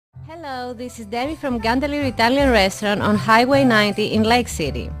Hello, this is Demi from Gondolier Italian restaurant on Highway 90 in Lake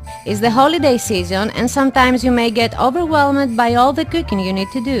City. It's the holiday season and sometimes you may get overwhelmed by all the cooking you need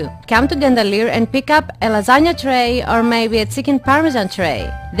to do. Come to Gondolier and pick up a lasagna tray or maybe a chicken parmesan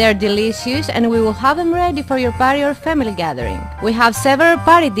tray. They're delicious and we will have them ready for your party or family gathering. We have several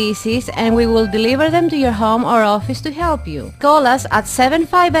party dishes and we will deliver them to your home or office to help you. Call us at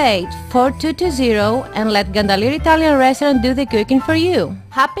 758-4220 and let Gondolier Italian restaurant do the cooking for you.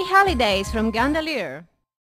 Happy holidays from Gondolier!